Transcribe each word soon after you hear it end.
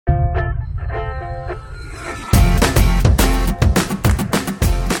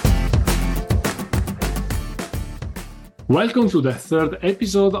Welcome to the third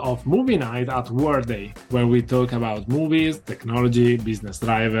episode of Movie Night at Workday, where we talk about movies, technology, business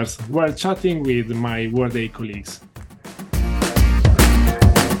drivers, while chatting with my Workday colleagues.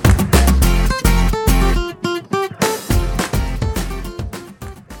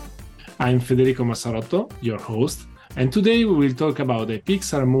 I'm Federico Massarotto, your host, and today we will talk about the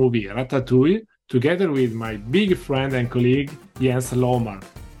Pixar movie Ratatouille together with my big friend and colleague Jens Löhmar,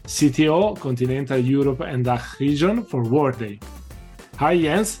 CTO Continental Europe DACH region for Workday. Hi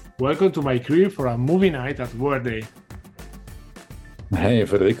Jens, welcome to my crew for a movie night at Workday. Hey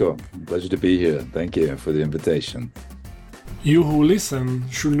Federico, pleasure to be here. Thank you for the invitation. You who listen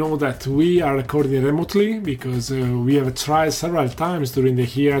should know that we are recording remotely because we have tried several times during the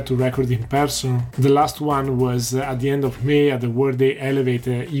year to record in person. The last one was at the end of May at the Workday Elevate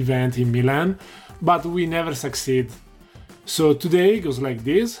event in Milan, but we never succeed. So today goes like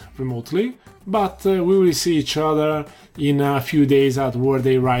this, remotely, but we will see each other in a few days at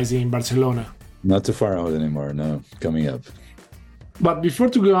Workday Rising in Barcelona. Not too far out anymore, no, coming up. But before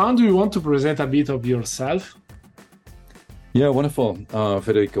to go on, do you want to present a bit of yourself? Yeah, wonderful,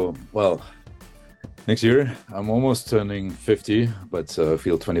 Federico. Well, next year I'm almost turning 50, but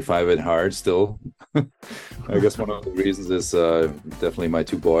feel 25 at heart still. I guess one of the reasons is definitely my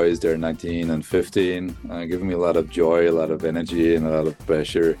two boys. They're 19 and 15, giving me a lot of joy, a lot of energy, and a lot of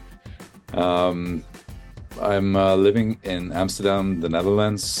pressure. I'm living in Amsterdam, the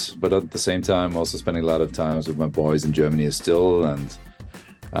Netherlands, but at the same time also spending a lot of time with my boys in Germany still. And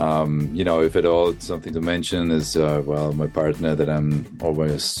if at all, something to mention is, my partner that I'm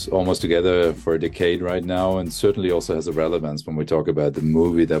almost together for a decade right now, and certainly also has a relevance when we talk about the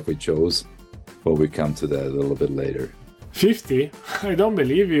movie that we chose. But we come to that a little bit later. 50? I don't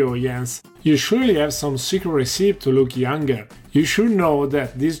believe you, Jens. You surely have some secret recipe to look younger. You should know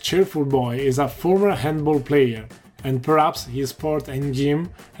that this cheerful boy is a former handball player, and perhaps his sport and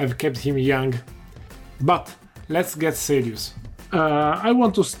gym have kept him young. But let's get serious. I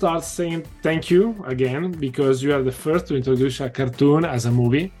want to start saying thank you again, because you are the first to introduce a cartoon as a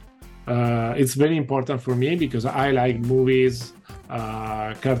movie. It's very important for me because I like movies,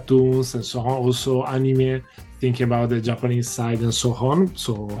 cartoons and so on, also anime, thinking about the Japanese side and so on.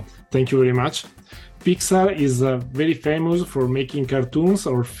 So thank you very much. Pixar is very famous for making cartoons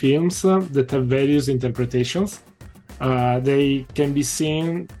or films that have various interpretations. They can be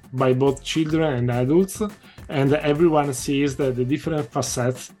seen by both children and adults, and everyone sees the different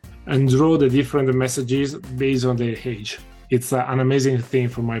facets and draw the different messages based on their age. It's an amazing thing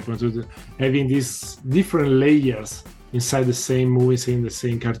from my point of view, having these different layers inside the same movies, in the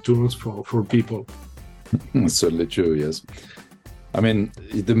same cartoons for people. That's certainly true, yes. I mean,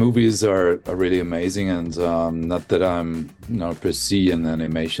 the movies are really amazing, and not that I'm per se in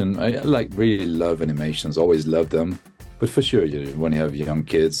animation. I really love animations, always love them. But for sure, when you have young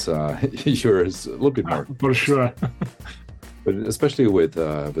kids, you're a little bit more. For sure. But especially with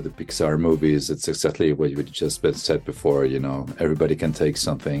the Pixar movies, it's exactly what you just said before. Everybody can take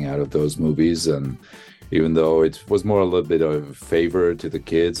something out of those movies, and even though it was more a little bit of a favor to the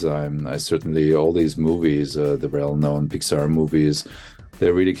kids, I certainly, all these movies, the well-known Pixar movies,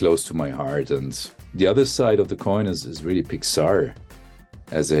 they're really close to my heart. And the other side of the coin is really Pixar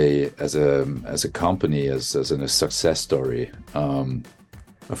as a company, as a success story.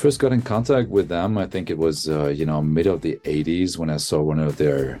 I first got in contact with them, I think it was mid of the 80s when I saw one of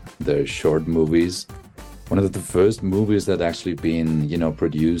their short movies. One of the first movies that actually been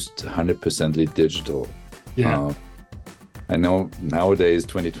produced 100% digital. Yeah. I know nowadays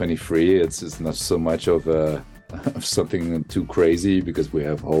 2023 it's not so much of something too crazy, because we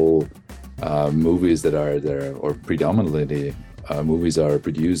have whole movies that are there, or predominantly movies are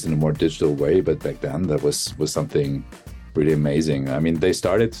produced in a more digital way. But back then that was something really amazing. I mean, they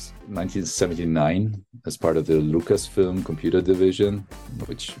started 1979 as part of the Lucasfilm computer division,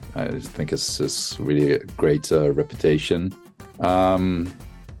 which I think is really a great reputation. And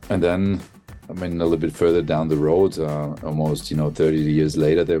then, I mean, a little bit further down the road, almost 30 years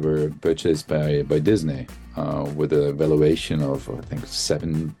later, they were purchased by Disney with a valuation of, I think,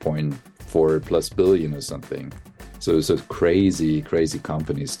 7.4 plus billion or something. So it's a crazy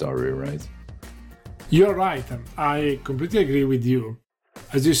company story, right? You're right. I completely agree with you.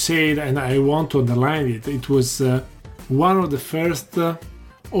 As you said, and I want to underline it, it was one of the first,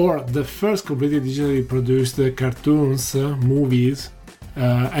 or the first completely digitally produced cartoons, movies,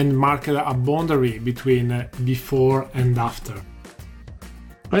 and marked a boundary between before and after.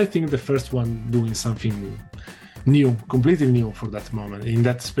 I think the first one doing something new, completely new for that moment, in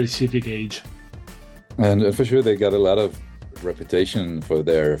that specific age. And for sure, they got a lot of reputation for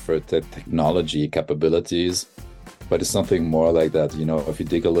their technology capabilities. but it's something more like that. If you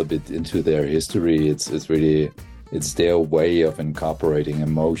dig a little bit into their history, it's really, it's their way of incorporating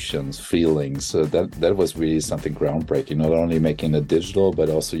emotions, feelings. So that was really something groundbreaking, not only making it digital, but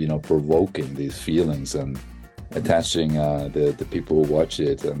also, provoking these feelings and attaching the people who watch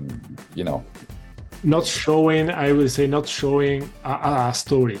it, and, not showing, I will say, not showing a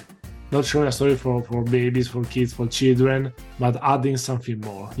story. Not showing a story for babies, for kids, for children, but adding something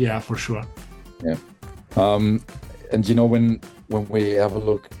more. Yeah, for sure. Yeah. And when we have a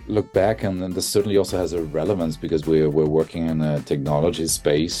look back, and then this certainly also has a relevance because we're working in a technology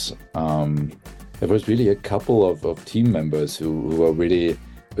space. There was really a couple of team members who were really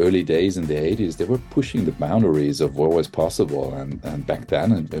early days in the 80s. They were pushing the boundaries of what was possible, and back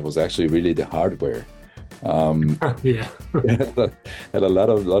then it was actually really the hardware. Yeah. Had a lot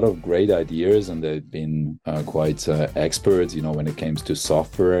of great ideas, and they've been quite experts, when it comes to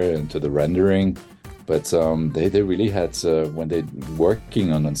software and to the rendering. But they really had, when they're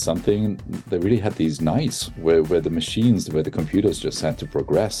working on something, they really had these nights where the computers just had to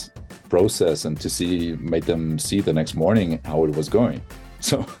process, and made them see the next morning how it was going.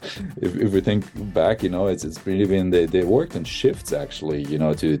 So if we think back, it's really been, they worked in shifts actually,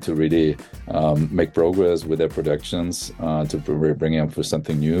 to really make progress with their productions, to bring up for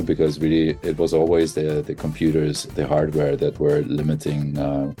something new, because really it was always the computers, the hardware that were limiting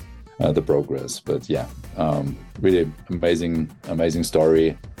the progress. But yeah, really amazing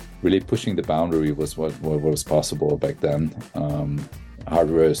story. Really pushing the boundary was what was possible back then.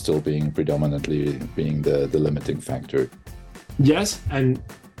 Hardware still predominantly being the limiting factor. Yes, and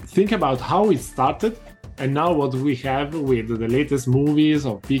think about how it started and now what we have with the latest movies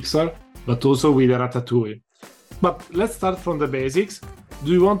of Pixar, but also with Ratatouille. But let's start from the basics.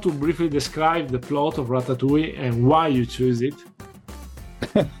 Do you want to briefly describe the plot of Ratatouille and why you choose it?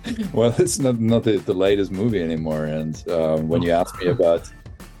 Well, it's not the latest movie anymore. And when you ask me about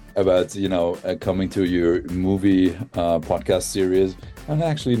coming to your movie podcast series, I'm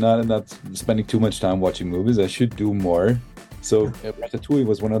actually not spending too much time watching movies. I should do more. So Ratatouille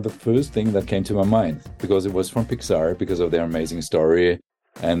was one of the first things that came to my mind, because it was from Pixar, because of their amazing story.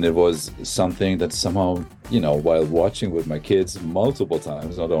 And it was something that somehow, while watching with my kids multiple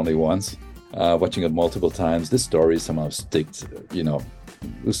times, not only once, watching it multiple times, this story somehow stick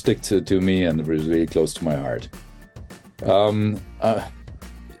to me, and it was really close to my heart.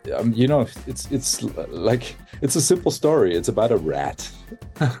 It's a simple story. It's about a rat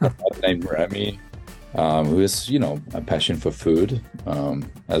named Remy, who has, a passion for food,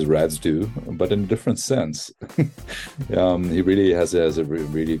 as rats do, but in a different sense. He really has a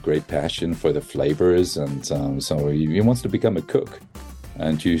really great passion for the flavors, and so he wants to become a cook.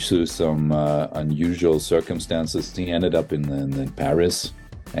 And due to some unusual circumstances, he ended up in Paris,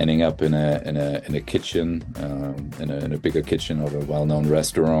 ending up in a kitchen, in a bigger kitchen of a well-known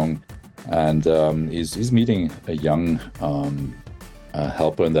restaurant, and he's meeting a young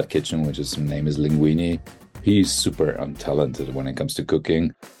helper in that kitchen, his name is Linguini. He's super untalented when it comes to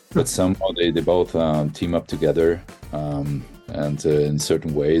cooking, but somehow they both team up together, and in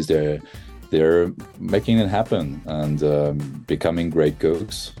certain ways they're making it happen and becoming great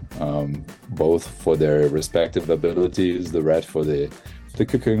cooks, both for their respective abilities. The rat for the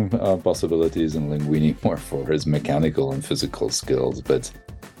cooking possibilities, and Linguini more for his mechanical and physical skills. But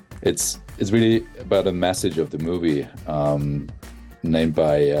it's really about a message of the movie, named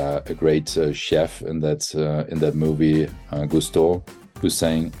by a great chef in that movie, Gusteau, who's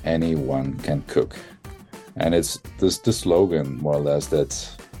saying anyone can cook. And it's the slogan, more or less,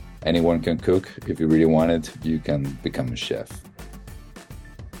 that anyone can cook. If you really want it, you can become a chef.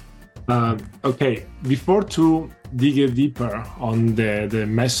 Okay, before to dig deeper on the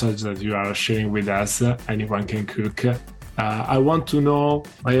message that you are sharing with us, anyone can cook, I want to know,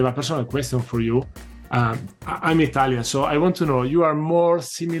 I have a personal question for you. I'm Italian, so I want to know, you are more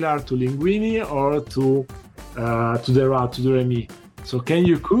similar to Linguini or to the rat, to the Remy? So can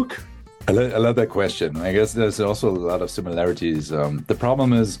you cook? I love that question. I guess there's also a lot of similarities. The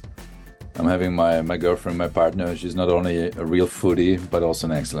problem is, I'm having my girlfriend, my partner. She's not only a real foodie, but also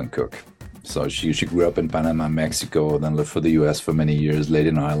an excellent cook. So she grew up in Panama, Mexico, then lived for the US for many years, later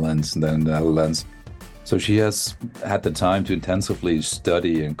in Ireland, and then in the Netherlands. So she has had the time to intensively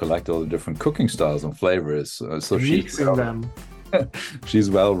study and collect all the different cooking styles and flavors. So mixing them. She's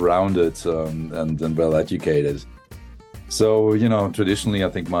well-rounded and well-educated. So, traditionally, I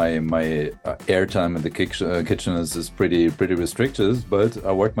think my airtime in the kitchen is pretty restricted, but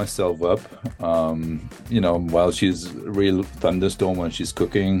I work myself up. While she's a real thunderstorm when she's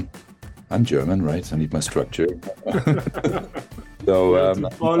cooking. I'm German, right? I need my structure. So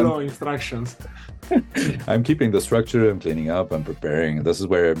follow instructions. I'm keeping the structure. I'm cleaning up. I'm preparing. This is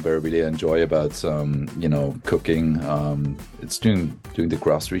where I really enjoy about cooking. It's doing the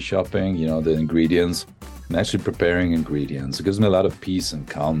grocery shopping. The ingredients, and actually preparing ingredients. It gives me a lot of peace and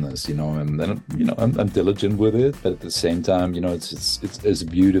calmness. And then I'm diligent with it, but at the same time, it's a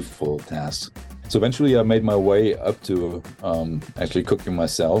beautiful task. So eventually, I made my way up to actually cooking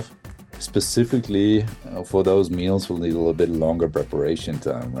myself. Specifically for those meals will need a little bit longer preparation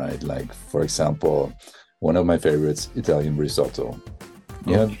time, right? Like, for example, one of my favorites, Italian risotto.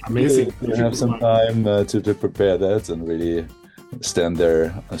 Amazing. You have some time to prepare that and really stand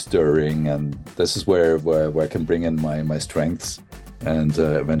there stirring, and this is where I can bring in my strengths and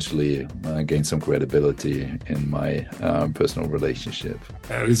eventually gain some credibility in my personal relationship.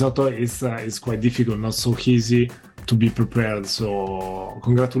 Risotto is quite difficult, not so easy to be prepared, so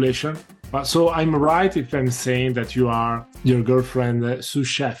congratulations. So I'm right if I'm saying that you are your girlfriend sous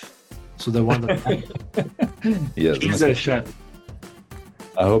chef, so the one that yes, she's a chef.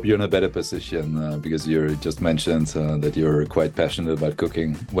 I hope you're in a better position because you just mentioned that you're quite passionate about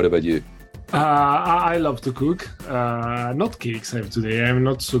cooking. What about you? I love to cook, not cakes. Today I'm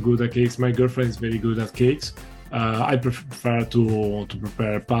not so good at cakes. My girlfriend is very good at cakes. I prefer to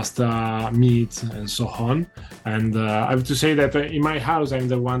prepare pasta, meat, and so on. And I have to say that in my house, I'm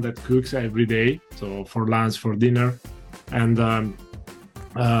the one that cooks every day. So for lunch, for dinner. And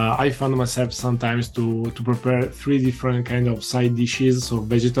I found myself sometimes to prepare 3 different kind of side dishes or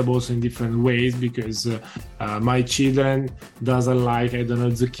vegetables in different ways because my children doesn't like,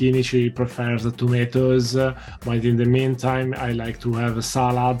 zucchini. She prefers the tomatoes. But in the meantime, I like to have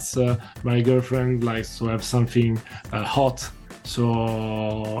salads. My girlfriend likes to have something hot.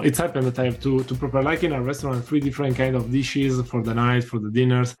 So it's happened that I have to prepare, like in a restaurant, 3 different kind of dishes for the night, for the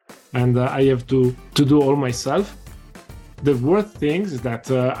dinners. And I have to do all myself. The worst thing is that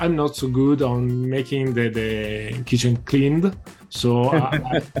I'm not so good on making the kitchen cleaned. So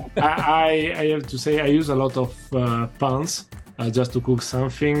I have to say I use a lot of pans just to cook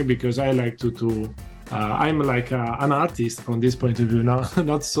something because I like to I'm like an artist from this point of view,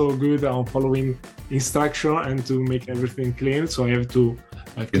 not so good on following instruction and to make everything clean. So I have to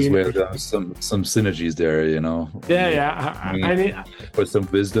clean. There are some synergies there, Yeah. I need put some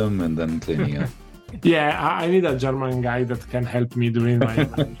wisdom and then cleaning up. Yeah, I need a German guy that can help me during my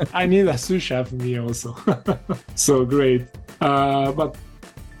I need a sous chef me also. So great. But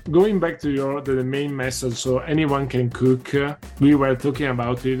going back to the main message, so anyone can cook. We were talking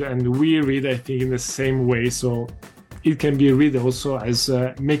about it and we read, I think, in the same way. So it can be read also as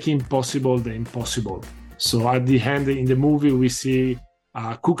making possible the impossible. So at the end in the movie, we see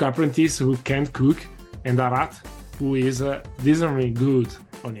a cook apprentice who can't cook and a rat who is decently good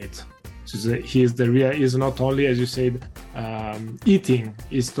on it. He is not only, as you said, eating.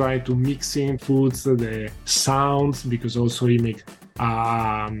 He's trying to mix in foods, the sounds, because also he makes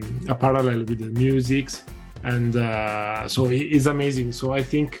a parallel with the music, and so it's amazing. So I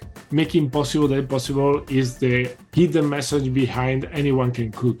think making possible the impossible is the hidden message behind anyone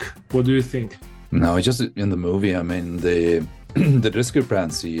can cook. What do you think? No, just in the movie, I mean the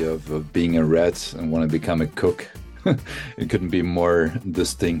discrepancy of being a rat and want to become a cook. It couldn't be more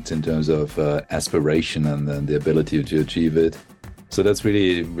distinct in terms of aspiration and then the ability to achieve it. So that's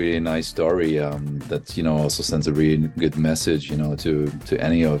really, really nice story that, also sends a really good message, to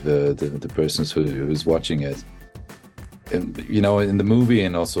any of the persons who's watching it. And, in the movie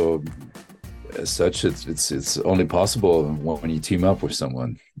and also as such, it's only possible when you team up with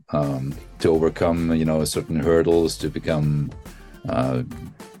someone to overcome, certain hurdles, to become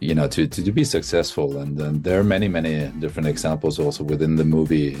to be successful. And then there are many different examples also within the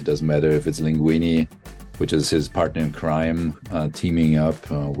movie. It doesn't matter if it's Linguini, which is his partner in crime, teaming up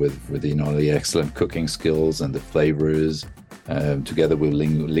with the excellent cooking skills and the flavors, together with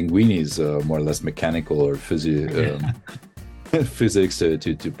Linguini's more or less mechanical or physics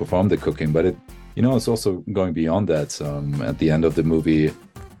to perform the cooking. But it's also going beyond that. At the end of the movie,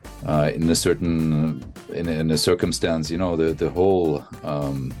 in a circumstance, the whole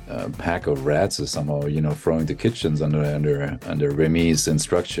pack of rats is somehow throwing the kitchens under Remy's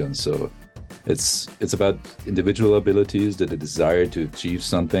instructions. So it's about individual abilities, the desire to achieve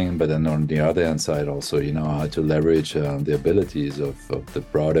something, but then on the other hand side also how to leverage the abilities of the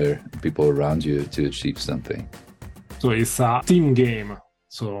broader people around you to achieve something. So it's a team game.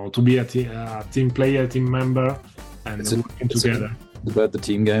 So to be a team player, team member, and working together. It's about the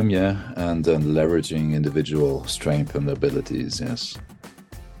team game, yeah, and then leveraging individual strength and abilities, yes.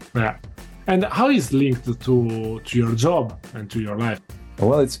 Yeah. And how is linked to your job and to your life?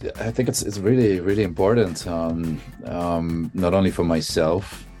 Well, I think it's really, really important, not only for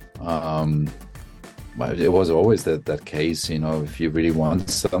myself, it was always that case. If you really want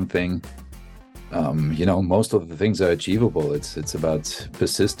something, most of the things are achievable. It's about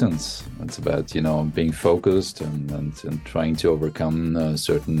persistence. It's about being focused and trying to overcome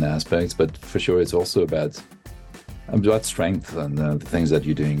certain aspects. But for sure, it's also about strength and the things that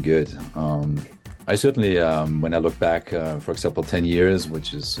you're doing good. I certainly, when I look back, for example, 10 years,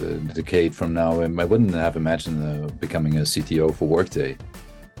 which is a decade from now, I wouldn't have imagined becoming a CTO for Workday.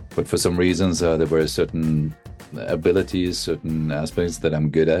 But for some reasons, there were certain abilities, certain aspects that I'm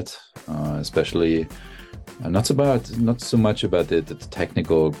good at, especially not so much about the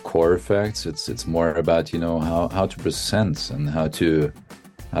technical core facts. It's more about how to present and how to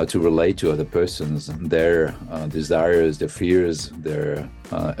relate to other persons, their desires, their fears, their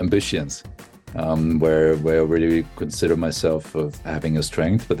ambitions. Where I really consider myself of having a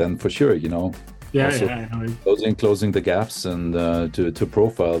strength, but then for sure, closing the gaps and to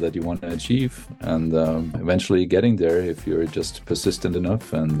profile that you want to achieve, and eventually getting there if you're just persistent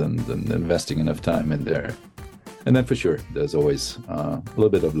enough and investing enough time in there. And then for sure, there's always a little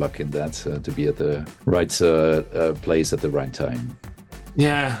bit of luck in that to be at the right place at the right time.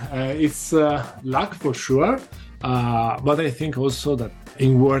 Yeah, it's luck for sure, but I think also that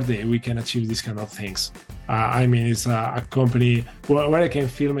in Workday we can achieve these kind of things. It's a company where I can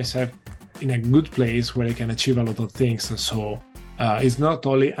feel myself in a good place, where I can achieve a lot of things. And so it's not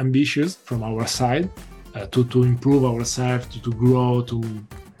only ambitious from our side to improve ourselves, to grow, to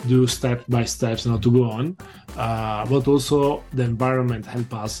do step by steps, to go on, but also the environment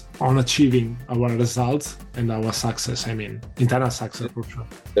help us on achieving our results and our success. Internal success for sure.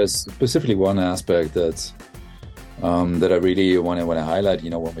 There's specifically one aspect that I really want to highlight.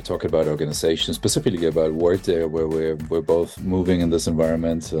 When we talk about organizations, specifically about Workday, where we're both moving in this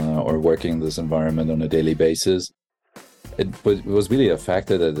environment or working in this environment on a daily basis. It was really a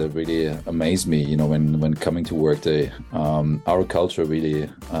factor that really amazed me. When coming to Workday, our culture really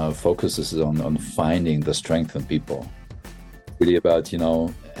focuses on finding the strength in people. Really about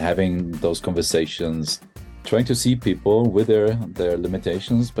having those conversations, trying to see people with their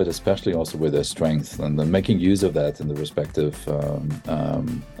limitations, but especially also with their strengths, and then making use of that in the respective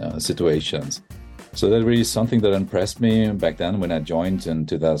situations. So that really is something that impressed me back then when I joined in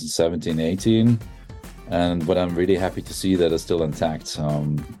 2017-18. And what I'm really happy to see that is still intact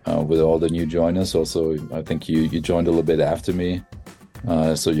with all the new joiners. Also, I think you joined a little bit after me.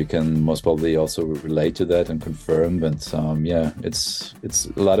 So you can most probably also relate to that and confirm. But it's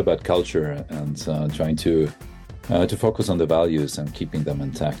a lot about culture and trying to focus on the values and keeping them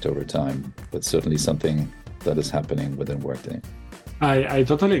intact over time. But certainly something that is happening within Workday. I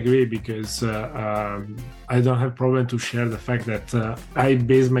totally agree, because I don't have problem to share the fact that I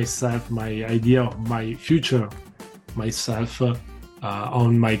base my idea of my future myself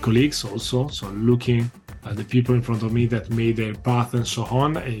on my colleagues also. So looking the people in front of me that made their path and so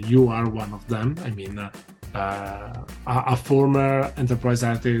on, and you are one of them. A former enterprise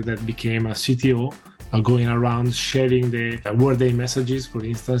architect that became a CTO, going around sharing the Workday messages, for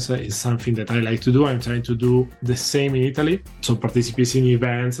instance, is something that I like to do. I'm trying to do the same in Italy, so participating in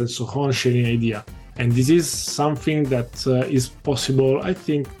events and so on, sharing idea. And this is something that is possible, I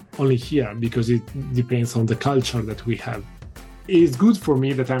think, only here, because it depends on the culture that we have. It's good for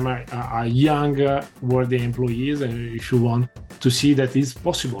me that I'm a young Workday employee, and if you want to see that it's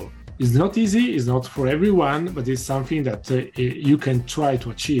possible. It's not easy, it's not for everyone, but it's something that you can try to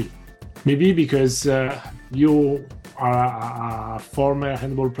achieve. Maybe because you are a former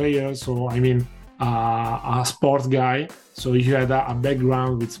handball player, so a sport guy, so you had a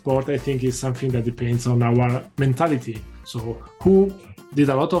background with sport. I think it's something that depends on our mentality. So who did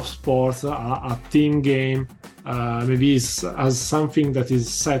a lot of sports, a team game, maybe has something that is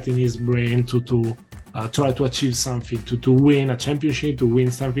set in his brain to try to achieve something, to win a championship, to win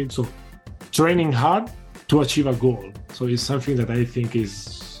something. So training hard to achieve a goal. So it's something that I think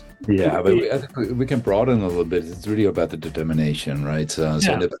is... Yeah, but I think we can broaden a little bit. It's really about the determination, right? So in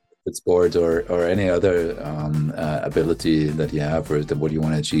the sport or any other ability that you have, or what you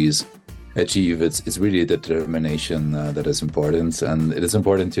want to achieve, it's really the determination that is important, and it is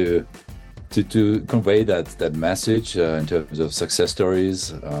important to convey that message in terms of success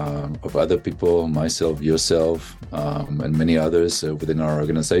stories of other people, myself, yourself, and many others within our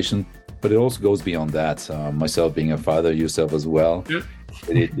organization. But it also goes beyond that. Myself being a father, yourself as well. Yeah.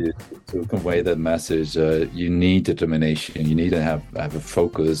 To convey that message, you need determination. You need to have a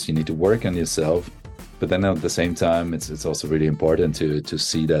focus. You need to work on yourself. But then at the same time, it's also really important to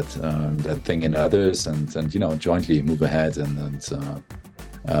see that thing in others and jointly move ahead and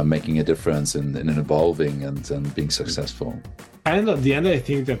making a difference in evolving and being successful. And at the end, I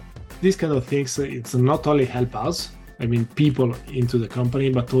think that these kind of things, it's not only help us, I mean, people into the company,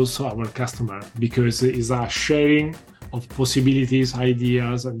 but also our customer, because it's a sharing of possibilities,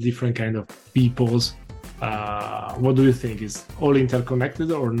 ideas, and different kind of peoples. What do you think? Is all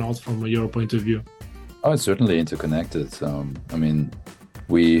interconnected or not from your point of view? Oh, it's certainly interconnected. I mean,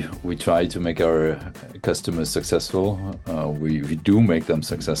 we try to make our customers successful. We do make them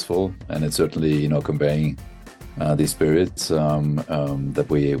successful, and it's certainly conveying the spirits that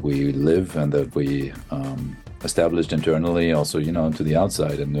we live and that we established internally, also to the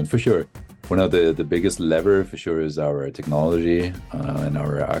outside. And for sure, one of the biggest lever for sure is our technology and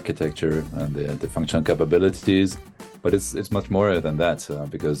our architecture and the functional capabilities. But it's much more than that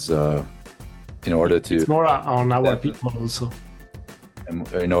because in order to... It's more on our people also.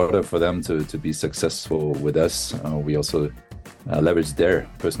 In order for them to be successful with us, we also leverage their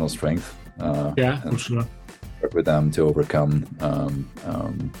personal strength. For sure. Work with them to overcome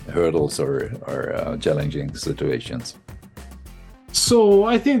hurdles or challenging situations. So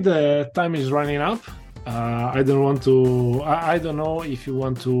I think the time is running up. I don't know if you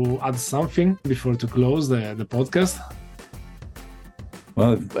want to add something before to close the podcast.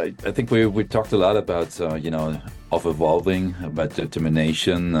 Well, I think we talked a lot about of evolving, about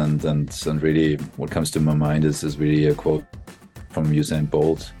determination, and really what comes to my mind is really a quote from Usain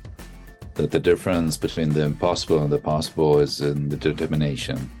Bolt, that the difference between the impossible and the possible is in the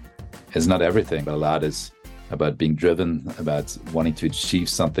determination. It's not everything, but a lot is about being driven, about wanting to achieve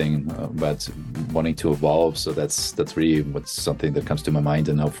something, about wanting to evolve. So that's really what's something that comes to my mind,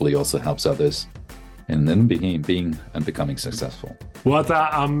 and hopefully also helps others in being and becoming successful. What an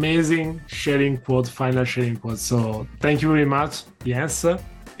amazing final sharing quote. So thank you very much, Jens.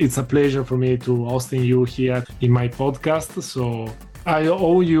 It's a pleasure for me to hosting you here in my podcast. So I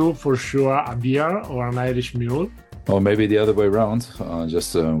owe you for sure a beer or an Irish mule. Or maybe the other way around,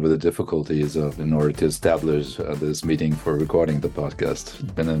 just with the difficulties in order to establish this meeting for recording the podcast.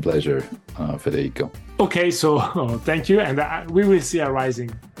 It's been a pleasure, Federico. Okay, so thank you, and we will see a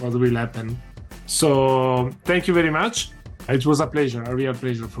rising what will happen. So thank you very much. It was a real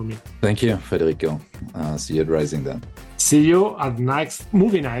pleasure for me. Thank you, Federico. See you at Rising then. See you at next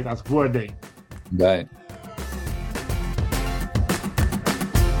movie night at Workday. Bye.